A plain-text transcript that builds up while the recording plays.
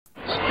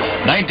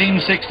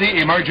1960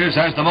 emerges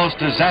as the most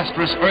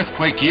disastrous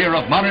earthquake year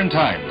of modern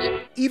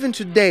times. Even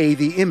today,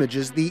 the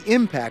images, the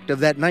impact of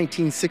that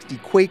 1960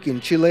 quake in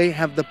Chile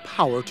have the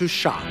power to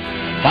shock.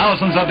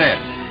 Thousands are dead.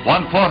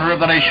 1/4 of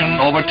the nation,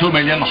 over 2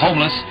 million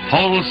homeless.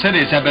 Whole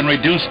cities have been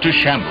reduced to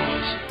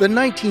shambles. The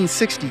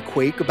 1960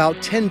 quake,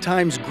 about 10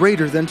 times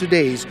greater than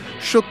today's,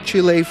 shook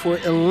Chile for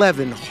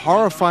 11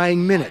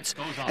 horrifying minutes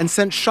and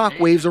sent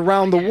shockwaves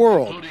around the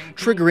world,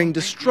 triggering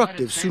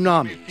destructive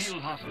tsunamis.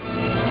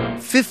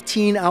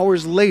 15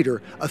 hours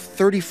later, a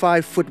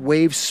 35-foot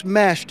wave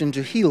smashed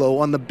into Hilo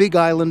on the Big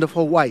Island of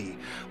Hawaii,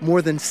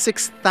 more than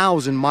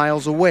 6,000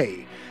 miles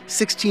away.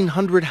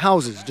 1,600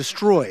 houses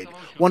destroyed,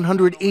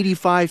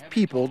 185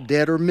 people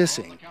dead or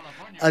missing.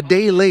 A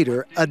day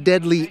later, a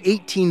deadly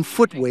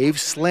 18-foot wave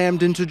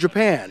slammed into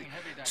Japan.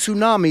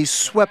 Tsunamis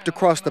swept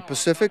across the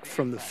Pacific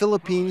from the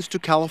Philippines to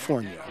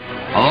California.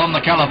 Along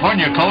the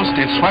California coast,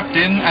 it swept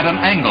in at an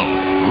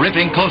angle,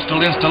 ripping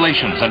coastal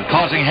installations and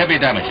causing heavy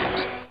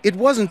damages. It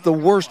wasn't the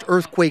worst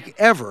earthquake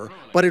ever,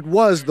 but it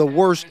was the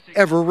worst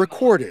ever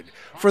recorded.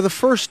 For the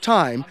first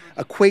time,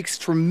 a quake's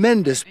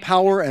tremendous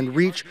power and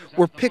reach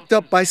were picked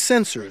up by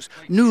sensors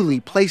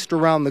newly placed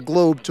around the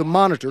globe to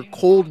monitor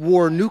Cold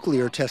War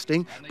nuclear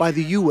testing by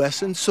the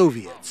U.S. and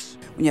Soviets.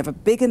 When you have a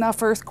big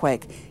enough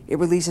earthquake, it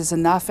releases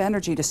enough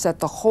energy to set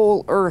the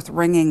whole earth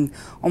ringing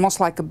almost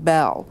like a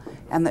bell,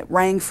 and that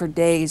rang for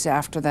days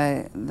after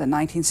the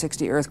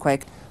 1960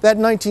 earthquake. That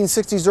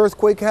 1960s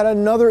earthquake had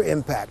another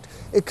impact.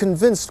 It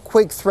convinced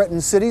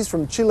quake-threatened cities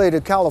from Chile to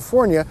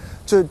California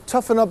to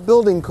toughen up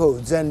building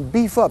codes and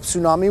beef up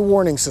tsunami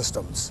warning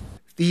systems.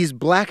 These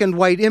black and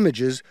white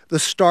images, the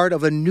start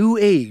of a new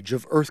age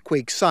of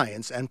earthquake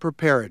science and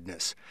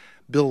preparedness.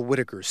 Bill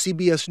Whitaker,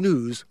 CBS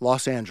News,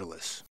 Los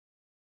Angeles.